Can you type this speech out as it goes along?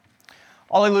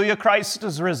Alleluia, Christ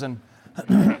is risen.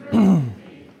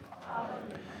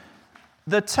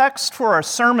 The text for our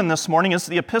sermon this morning is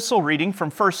the epistle reading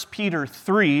from 1 Peter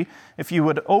 3. If you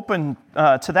would open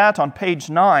to that on page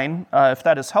 9, if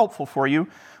that is helpful for you.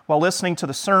 While listening to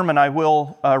the sermon, I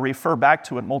will refer back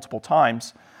to it multiple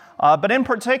times. But in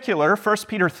particular, 1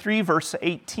 Peter 3, verse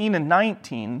 18 and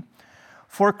 19,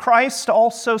 "For Christ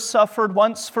also suffered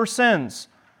once for sins,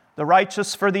 the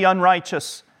righteous for the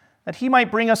unrighteous, that he might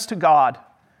bring us to God,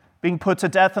 being put to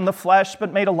death in the flesh,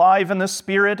 but made alive in the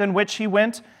Spirit, in which he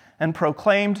went and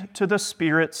proclaimed to the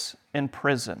spirits in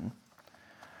prison."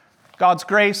 God's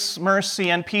grace,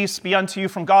 mercy, and peace be unto you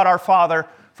from God our Father,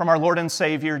 from our Lord and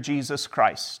Savior, Jesus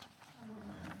Christ.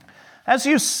 As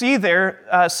you see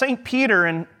there, St. Peter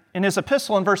in his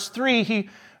epistle in verse 3, he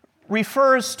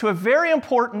refers to a very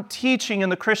important teaching in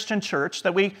the Christian church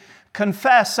that we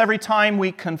confess every time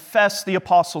we confess the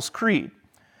Apostles' Creed.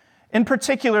 In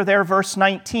particular there, verse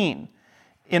 19,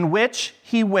 "in which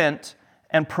he went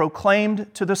and proclaimed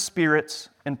to the spirits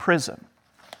in prison."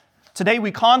 Today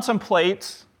we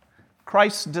contemplate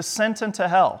Christ's descent into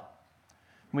hell.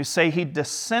 We say he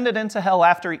descended into hell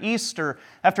after Easter,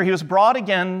 after he was brought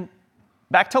again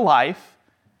back to life.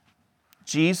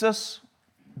 Jesus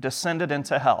descended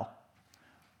into hell.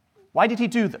 Why did he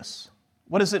do this?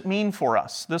 What does it mean for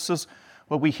us? This is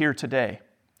what we hear today.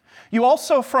 You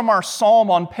also, from our psalm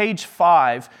on page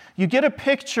 5, you get a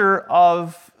picture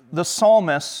of the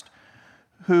psalmist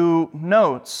who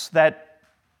notes that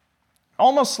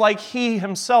almost like he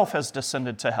himself has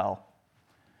descended to hell,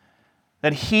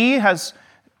 that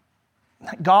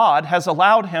God has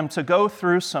allowed him to go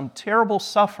through some terrible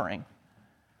suffering.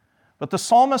 But the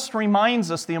psalmist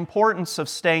reminds us the importance of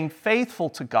staying faithful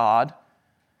to God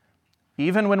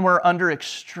even when we're under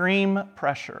extreme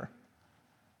pressure,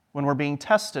 when we're being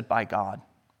tested by God,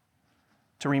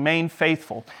 to remain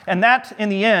faithful. And that, in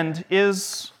the end,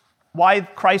 is why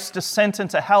Christ's descent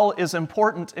into hell is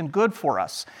important and good for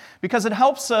us, because it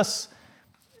helps us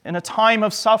in a time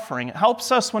of suffering. It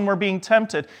helps us when we're being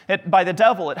tempted by the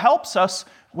devil. It helps us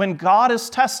when God is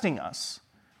testing us,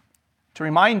 to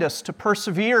remind us to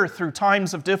persevere through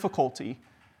times of difficulty,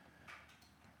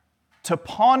 to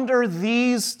ponder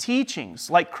these teachings,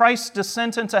 like Christ's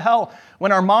descent into hell,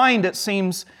 when our mind, it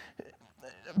seems,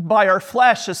 by our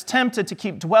flesh, is tempted to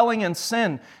keep dwelling in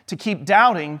sin, to keep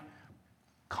doubting.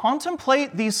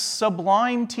 Contemplate these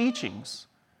sublime teachings.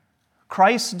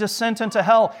 Christ's descent into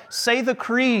hell. Say the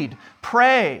creed.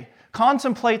 Pray.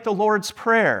 Contemplate the Lord's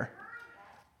Prayer.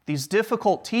 These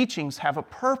difficult teachings have a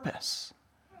purpose.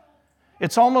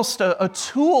 It's almost a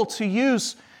tool to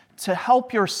use to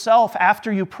help yourself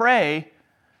after you pray.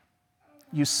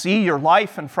 You see your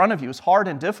life in front of you is hard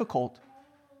and difficult.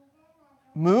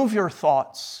 Move your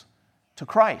thoughts to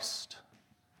Christ.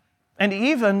 And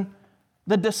even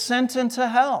the descent into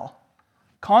hell.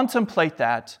 Contemplate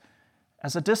that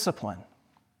as a discipline.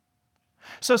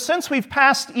 So since we've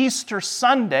passed Easter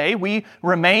Sunday, we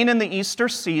remain in the Easter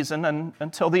season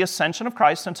until the ascension of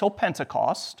Christ, until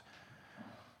Pentecost.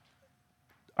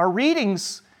 Our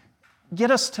readings get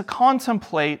us to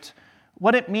contemplate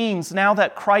what it means now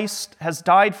that Christ has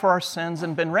died for our sins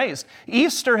and been raised.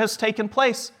 Easter has taken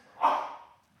place.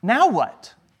 Now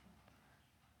what?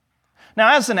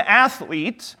 Now, as an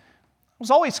athlete, I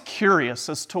was always curious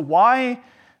as to why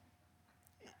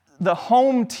the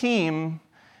home team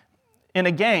in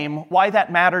a game, why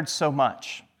that mattered so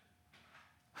much.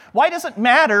 Why does it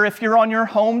matter if you're on your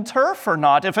home turf or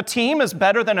not? If a team is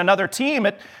better than another team,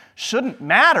 it shouldn't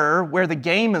matter where the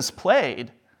game is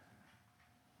played.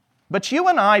 But you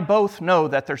and I both know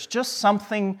that there's just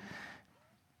something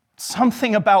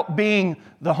about being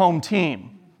the home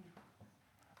team.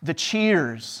 The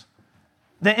cheers,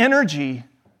 the energy,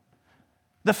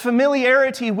 the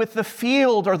familiarity with the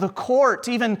field or the court,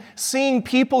 even seeing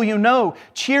people you know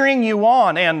cheering you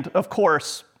on. And of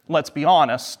course, let's be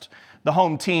honest, the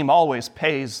home team always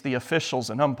pays the officials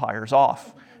and umpires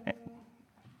off.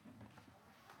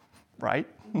 Right?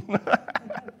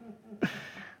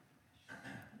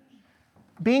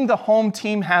 Being the home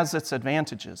team has its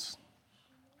advantages.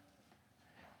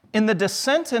 In the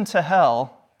descent into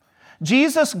hell,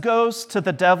 Jesus goes to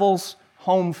the devil's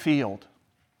home field.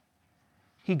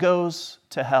 He goes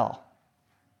to hell.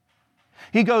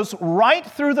 He goes right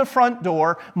through the front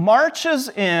door, marches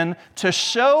in to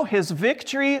show his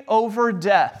victory over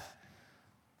death.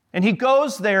 And he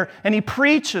goes there and he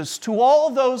preaches to all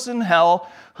those in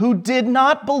hell who did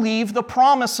not believe the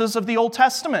promises of the Old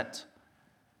Testament.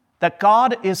 That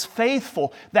God is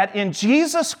faithful, that in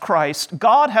Jesus Christ,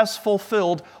 God has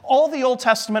fulfilled all the Old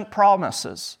Testament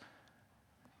promises.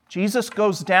 Jesus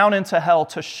goes down into hell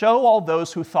to show all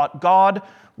those who thought God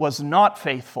was not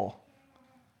faithful.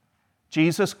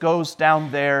 Jesus goes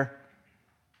down there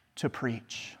to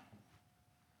preach.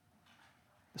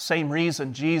 The same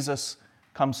reason Jesus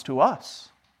comes to us,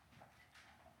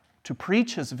 to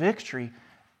preach his victory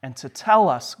and to tell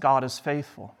us God is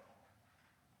faithful.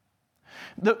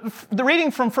 The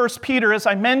reading from 1 Peter, as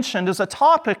I mentioned, is a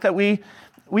topic that we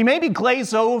maybe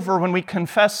glaze over when we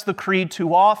confess the creed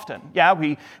too often. Yeah,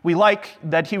 we like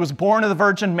that he was born of the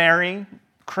Virgin Mary,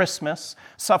 Christmas,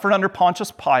 suffered under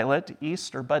Pontius Pilate,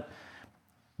 Easter, but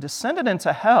descended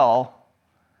into hell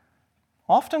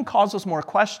often causes more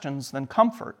questions than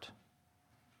comfort.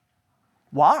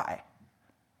 Why?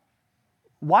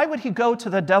 Why would he go to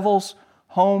the devil's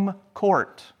home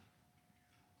court?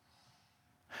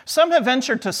 Some have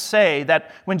ventured to say that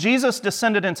when Jesus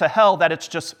descended into hell, that it's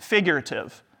just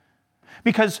figurative.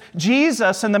 Because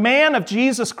Jesus and the man of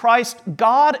Jesus Christ,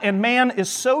 God and man, is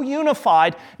so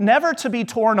unified, never to be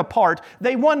torn apart.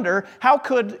 They wonder, how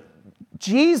could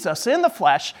Jesus in the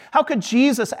flesh, how could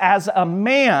Jesus as a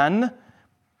man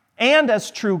and as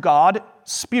true God,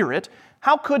 Spirit,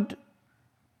 how could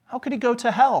he go to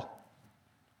hell?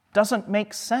 Doesn't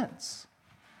make sense.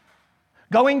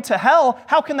 Going to hell,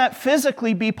 how can that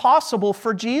physically be possible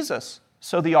for Jesus?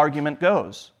 So the argument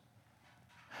goes.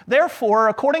 Therefore,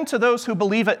 according to those who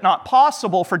believe it not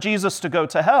possible for Jesus to go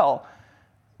to hell,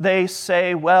 they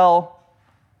say, well,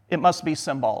 it must be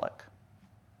symbolic.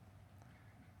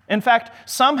 In fact,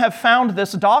 some have found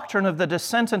this doctrine of the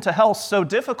descent into hell so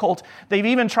difficult, they've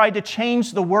even tried to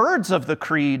change the words of the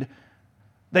creed.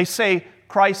 They say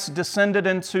Christ descended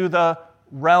into the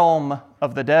realm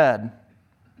of the dead.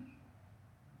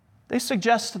 They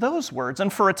suggest those words,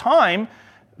 and for a time,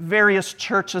 various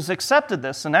churches accepted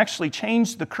this and actually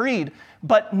changed the creed,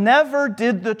 but never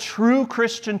did the true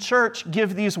Christian church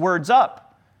give these words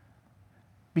up,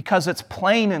 because it's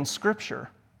plain in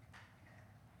Scripture.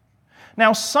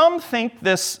 Now, some think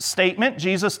this statement,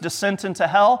 Jesus' descent into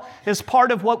hell, is part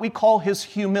of what we call his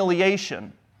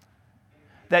humiliation.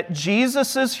 That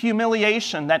Jesus'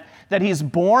 humiliation, that he's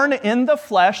born in the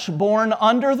flesh, born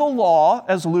under the law,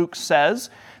 as Luke says,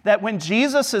 that when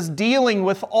Jesus is dealing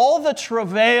with all the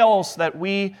travails that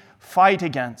we fight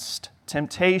against,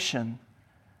 temptation,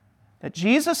 that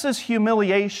Jesus'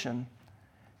 humiliation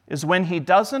is when he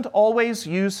doesn't always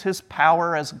use his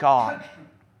power as God.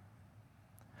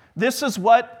 This is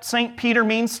what St. Peter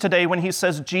means today when he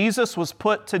says Jesus was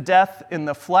put to death in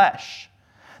the flesh.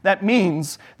 That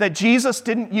means that Jesus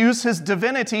didn't use his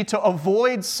divinity to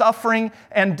avoid suffering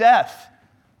and death.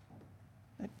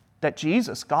 That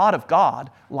Jesus, God of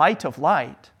God, light of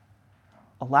light,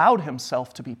 allowed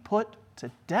himself to be put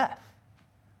to death.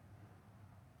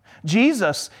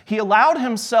 Jesus, he allowed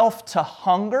himself to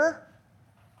hunger.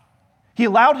 He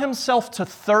allowed himself to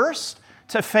thirst,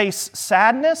 to face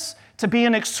sadness, to be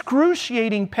in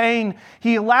excruciating pain.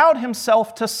 He allowed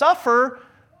himself to suffer,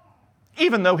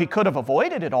 even though he could have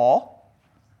avoided it all.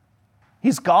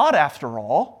 He's God after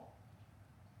all.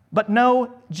 But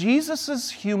no,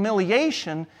 Jesus'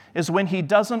 humiliation is when he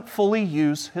doesn't fully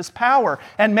use his power.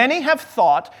 And many have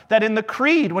thought that in the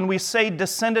creed, when we say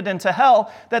descended into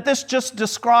hell, that this just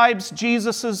describes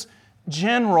Jesus'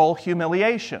 general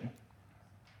humiliation.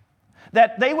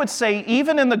 That they would say,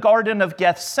 even in the Garden of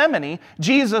Gethsemane,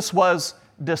 Jesus was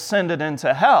descended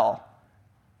into hell.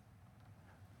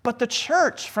 But the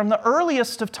church, from the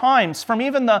earliest of times, from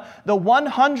even the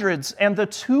 100s and the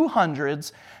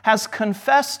 200s, has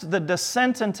confessed the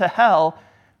descent into hell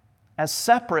as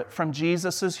separate from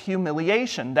Jesus'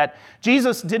 humiliation, that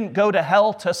Jesus didn't go to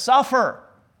hell to suffer,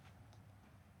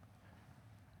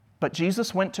 but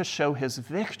Jesus went to show his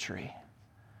victory.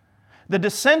 The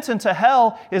descent into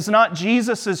hell is not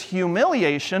Jesus'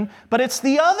 humiliation, but it's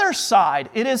the other side.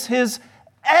 It is his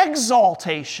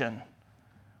exaltation.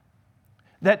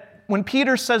 That when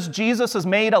Peter says Jesus is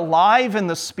made alive in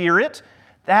the Spirit,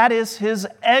 that is his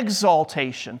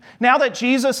exaltation. Now that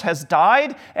Jesus has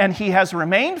died and he has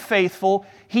remained faithful,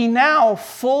 he now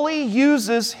fully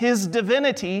uses his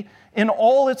divinity in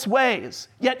all its ways,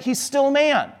 yet he's still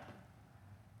man.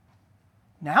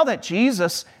 Now that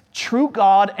Jesus, true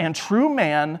God and true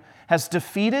man, has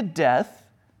defeated death,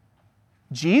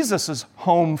 Jesus'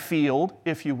 home field,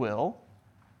 if you will,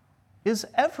 is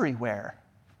everywhere.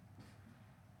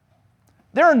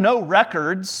 There are no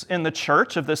records in the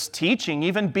church of this teaching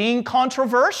even being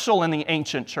controversial in the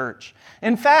ancient church.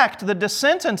 In fact, the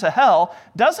descent into hell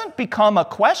doesn't become a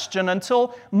question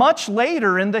until much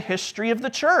later in the history of the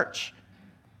church.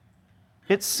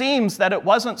 It seems that it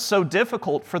wasn't so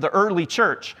difficult for the early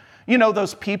church. You know,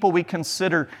 those people we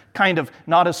consider kind of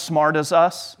not as smart as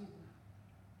us.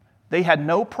 They had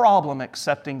no problem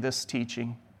accepting this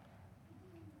teaching.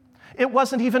 It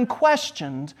wasn't even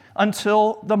questioned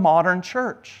until the modern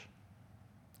church.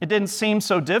 It didn't seem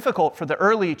so difficult for the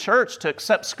early church to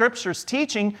accept Scripture's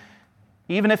teaching,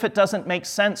 even if it doesn't make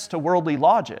sense to worldly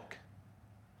logic.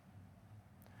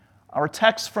 Our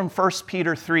text from 1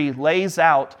 Peter 3 lays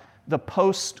out the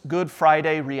post-Good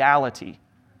Friday reality.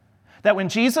 That when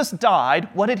Jesus died,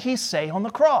 what did he say on the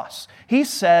cross? He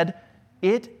said,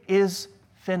 "It is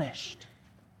finished."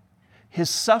 His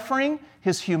suffering,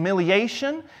 his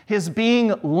humiliation, his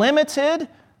being limited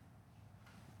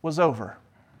was over.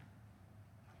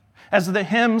 As the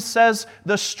hymn says,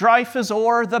 the strife is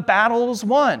o'er, the battle is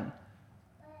won.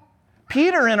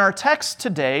 Peter in our text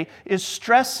today is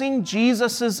stressing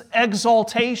Jesus'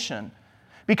 exaltation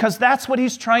because that's what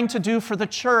he's trying to do for the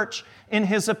church in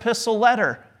his epistle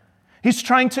letter. He's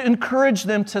trying to encourage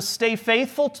them to stay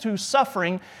faithful to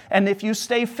suffering, and if you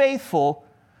stay faithful,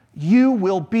 you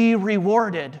will be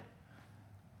rewarded.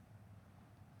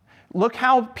 Look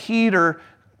how he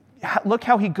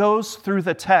goes through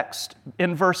the text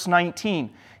in verse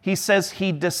 19. He says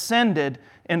he descended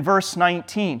in verse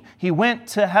 19. He went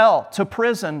to hell, to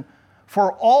prison,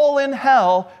 for all in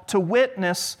hell to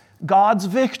witness God's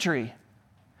victory.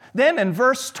 Then in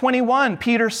verse 21,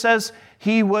 Peter says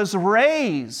he was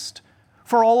raised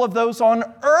for all of those on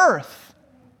earth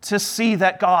to see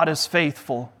that God is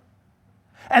faithful.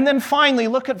 And then finally,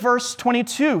 look at verse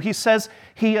 22. He says,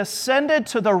 he ascended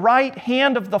to the right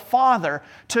hand of the Father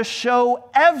to show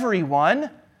everyone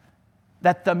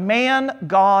that the man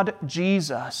God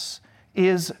Jesus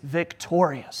is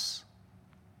victorious.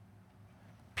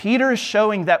 Peter is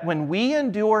showing that when we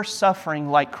endure suffering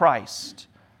like Christ,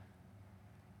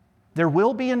 there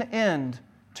will be an end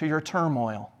to your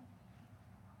turmoil.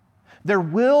 There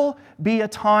will be a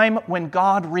time when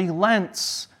God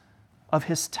relents of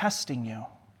His testing you.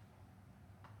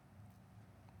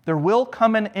 There will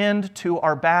come an end to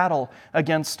our battle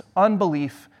against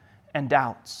unbelief and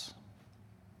doubts.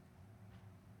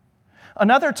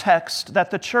 Another text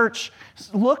that the church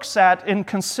looks at in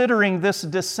considering this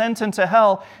descent into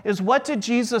hell is, what did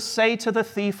Jesus say to the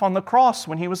thief on the cross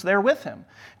when he was there with him?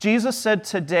 Jesus said,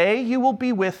 "Today you will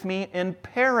be with me in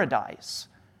paradise."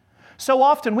 So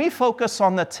often we focus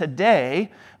on the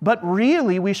today, but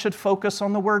really we should focus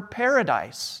on the word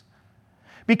paradise.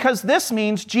 Because this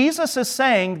means Jesus is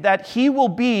saying that He will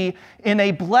be in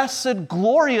a blessed,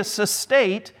 glorious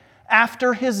estate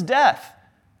after His death.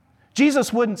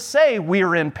 Jesus wouldn't say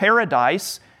we're in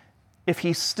paradise if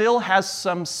He still has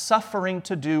some suffering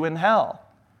to do in hell.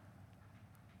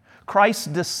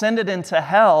 Christ descended into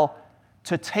hell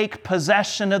to take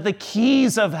possession of the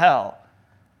keys of hell.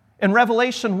 In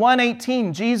Revelation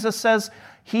 1:18, Jesus says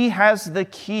He has the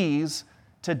keys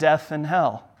to death and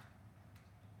hell.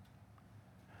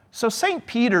 So St.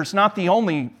 Peter's not the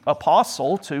only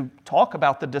apostle to talk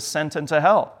about the descent into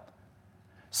hell.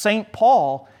 St.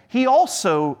 Paul, he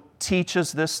also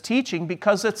teaches this teaching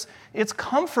because it's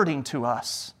comforting to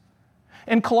us.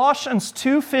 In Colossians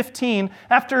 2:15,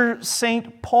 after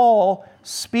St. Paul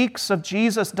speaks of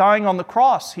Jesus dying on the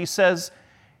cross, he says,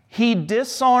 He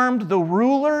disarmed the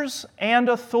rulers and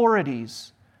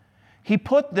authorities. He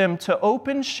put them to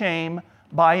open shame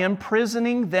by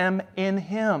imprisoning them in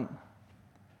Him.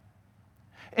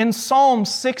 In Psalm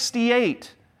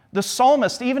 68, the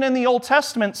psalmist, even in the Old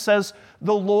Testament, says,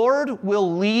 "The Lord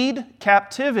will lead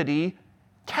captivity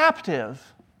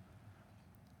captive."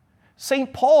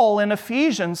 St. Paul in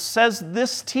Ephesians says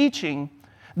this teaching,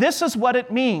 this is what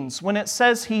it means when it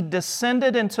says He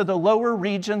descended into the lower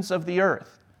regions of the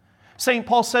earth. St.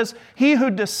 Paul says, He who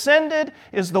descended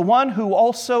is the one who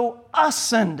also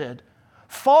ascended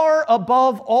far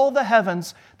above all the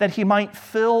heavens that He might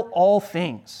fill all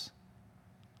things.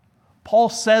 Paul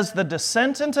says the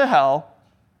descent into hell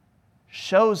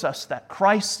shows us that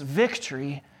Christ's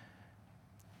victory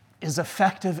is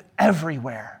effective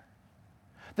everywhere.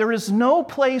 There is no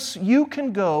place you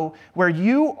can go where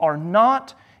you are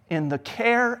not in the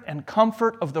care and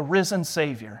comfort of the risen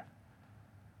Savior.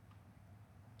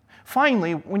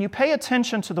 Finally, when you pay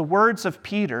attention to the words of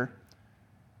Peter,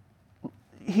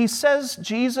 he says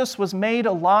Jesus was made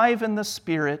alive in the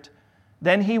Spirit,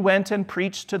 then He went and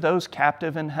preached to those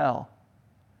captive in hell.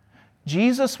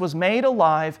 Jesus was made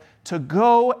alive to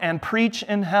go and preach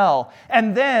in hell.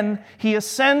 And then He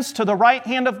ascends to the right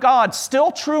hand of God,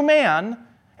 still true man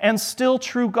and still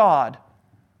true God.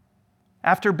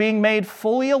 After being made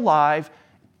fully alive,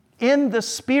 in the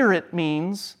Spirit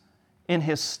means in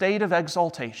His state of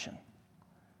exaltation.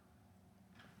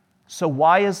 So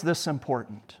why is this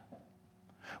important?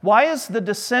 Why is the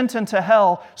descent into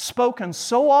hell spoken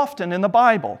so often in the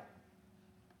Bible?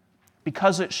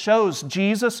 because it shows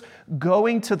Jesus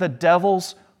going to the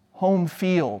devil's home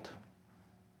field.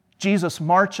 Jesus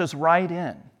marches right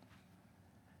in.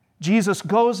 Jesus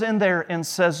goes in there and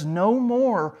says, "No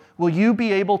more will you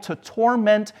be able to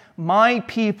torment my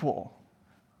people."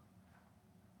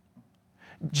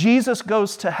 Jesus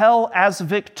goes to hell as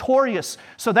victorious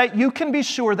so that you can be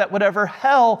sure that whatever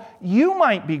hell you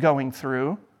might be going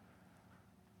through,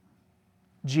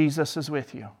 Jesus is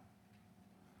with you.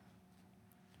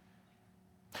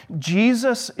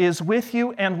 Jesus is with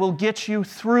you and will get you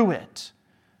through it.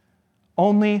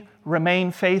 Only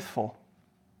remain faithful.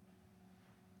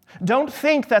 Don't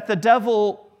think that the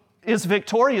devil is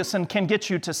victorious and can get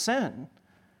you to sin.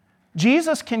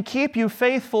 Jesus can keep you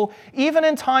faithful even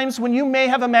in times when you may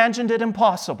have imagined it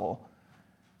impossible.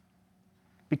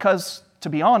 Because, to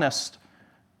be honest,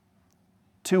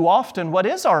 too often, what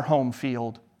is our home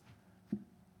field?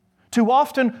 Too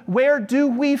often, where do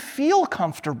we feel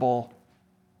comfortable?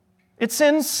 It's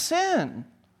in sin.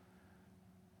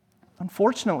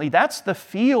 Unfortunately, that's the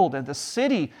field and the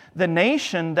city, the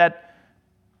nation that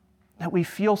we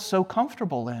feel so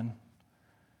comfortable in.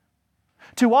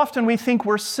 Too often we think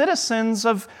we're citizens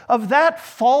of that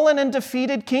fallen and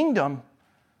defeated kingdom,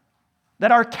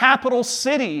 that our capital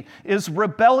city is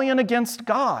rebellion against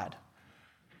God.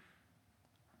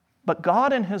 But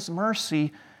God in His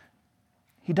mercy,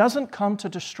 He doesn't come to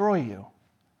destroy you,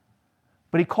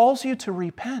 but He calls you to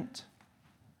repent.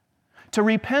 To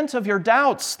repent of your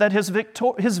doubts that His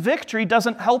victory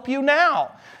doesn't help you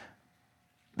now.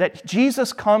 That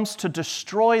Jesus comes to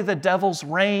destroy the devil's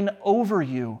reign over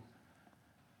you.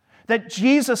 That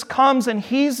Jesus comes and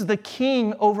He's the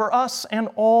king over us and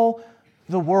all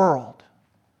the world.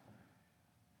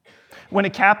 When a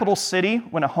capital city,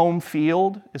 when a home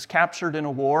field is captured in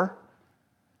a war,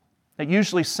 it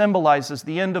usually symbolizes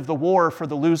the end of the war for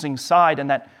the losing side, and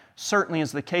that certainly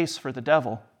is the case for the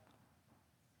devil.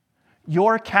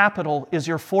 Your capital is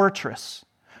your fortress,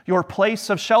 your place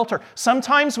of shelter.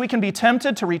 Sometimes we can be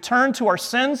tempted to return to our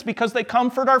sins because they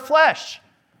comfort our flesh.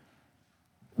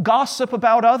 Gossip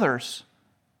about others,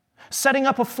 setting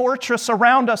up a fortress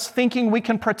around us thinking we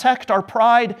can protect our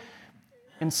pride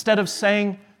instead of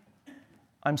saying,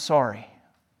 "I'm sorry."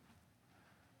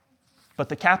 But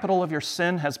the capital of your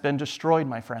sin has been destroyed,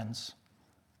 my friends.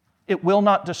 It will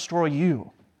not destroy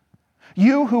you.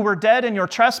 You who were dead in your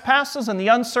trespasses and the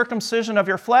uncircumcision of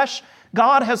your flesh,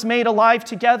 God has made alive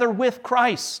together with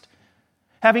Christ,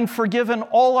 having forgiven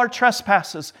all our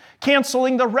trespasses,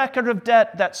 canceling the record of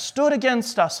debt that stood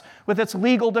against us with its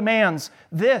legal demands.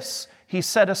 This He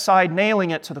set aside, nailing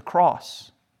it to the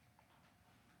cross.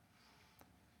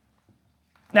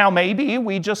 Now maybe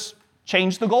we just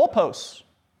changed the goalposts.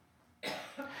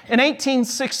 In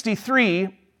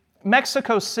 1863,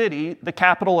 Mexico City, the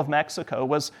capital of Mexico,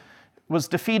 was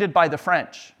defeated by the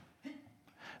French.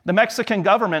 The Mexican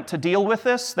government, to deal with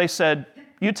this, they said,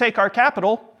 "You take our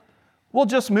capital, we'll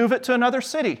just move it to another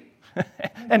city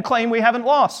and claim we haven't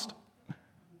lost."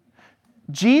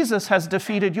 Jesus has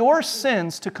defeated your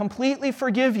sins to completely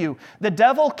forgive you. The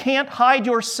devil can't hide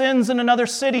your sins in another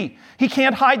city. He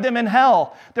can't hide them in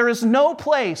hell. There is no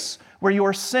place where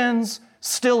your sins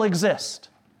still exist.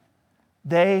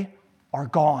 They are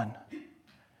gone.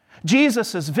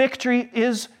 Jesus' victory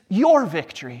is your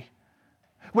victory.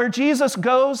 Where Jesus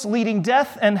goes, leading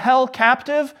death and hell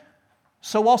captive,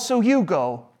 so also you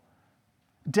go.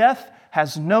 Death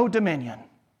has no dominion.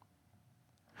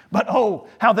 But oh,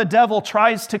 how the devil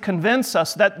tries to convince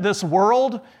us that this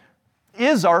world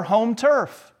is our home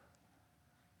turf.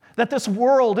 That this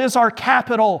world is our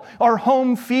capital, our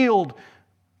home field.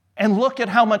 And look at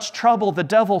how much trouble the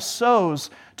devil sows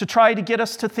to try to get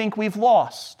us to think we've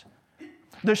lost.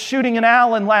 The shooting in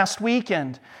Allen last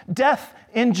weekend, death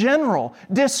in general,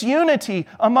 disunity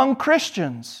among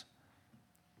Christians.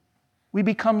 We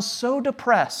become so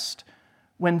depressed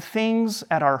when things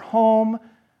at our home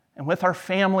and with our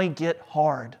family get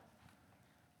hard.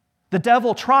 The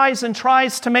devil tries and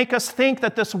tries to make us think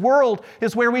that this world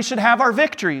is where we should have our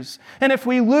victories. And if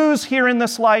we lose here in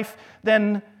this life,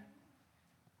 then,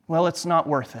 well, it's not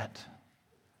worth it.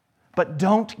 But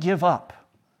don't give up.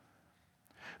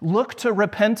 Look to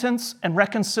repentance and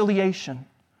reconciliation.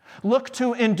 Look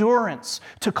to endurance,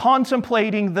 to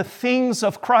contemplating the things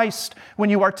of Christ when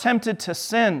you are tempted to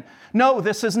sin. No,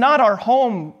 this is not our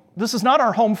home. This is not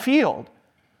our home field.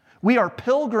 We are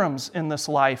pilgrims in this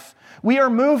life. We are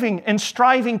moving and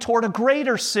striving toward a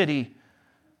greater city.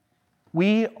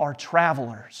 We are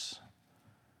travelers.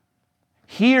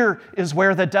 Here is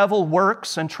where the devil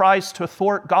works and tries to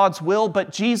thwart God's will,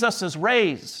 but Jesus is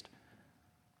raised.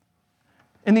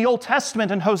 In the Old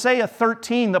Testament, in Hosea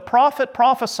 13, the prophet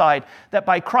prophesied that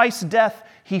by Christ's death,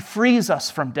 he frees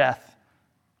us from death.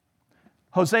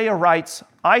 Hosea writes,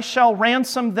 I shall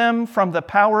ransom them from the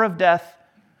power of death.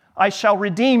 I shall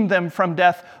redeem them from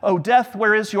death. O death,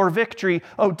 where is your victory?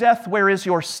 O death, where is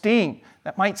your sting?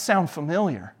 That might sound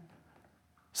familiar.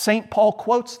 St. Paul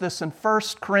quotes this in 1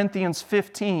 Corinthians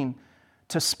 15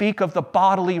 to speak of the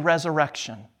bodily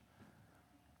resurrection.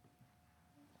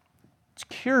 It's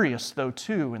curious, though,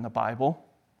 too, in the Bible,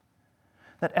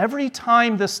 that every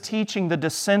time this teaching, the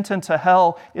descent into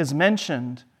hell, is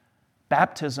mentioned,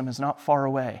 baptism is not far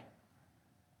away.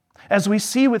 As we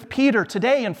see with Peter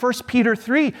today in 1 Peter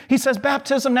 3, he says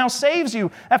baptism now saves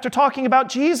you after talking about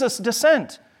Jesus'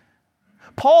 descent.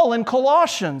 Paul in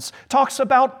Colossians talks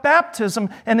about baptism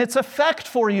and its effect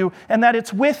for you and that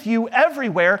it's with you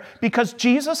everywhere because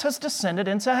Jesus has descended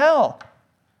into hell.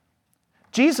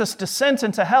 Jesus' descent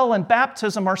into hell and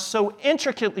baptism are so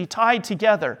intricately tied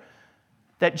together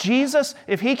that Jesus,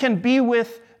 if he can be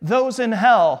with those in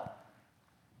hell,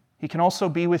 he can also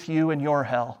be with you in your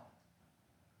hell.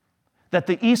 That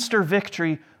the Easter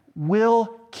victory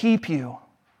will keep you.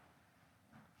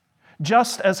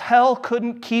 Just as hell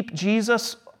couldn't keep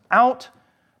Jesus out,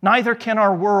 neither can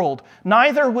our world.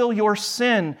 Neither will your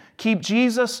sin keep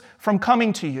Jesus from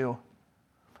coming to you.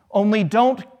 Only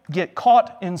don't get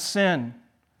caught in sin.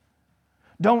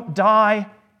 Don't die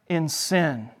in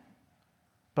sin,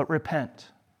 but repent.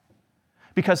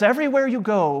 Because everywhere you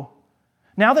go,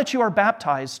 now that you are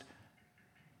baptized,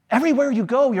 everywhere you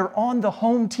go, you're on the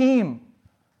home team.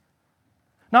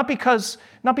 Not because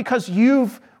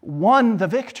you've won the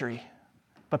victory,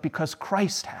 but because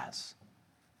Christ has.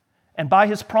 And by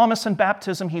his promise in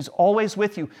baptism, he's always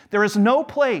with you. There is no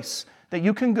place that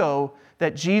you can go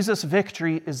that Jesus'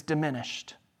 victory is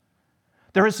diminished.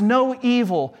 There is no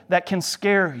evil that can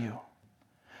scare you.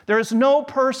 There is no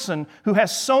person who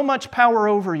has so much power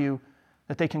over you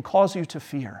that they can cause you to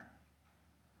fear.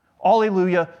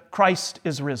 Alleluia, Christ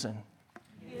is risen.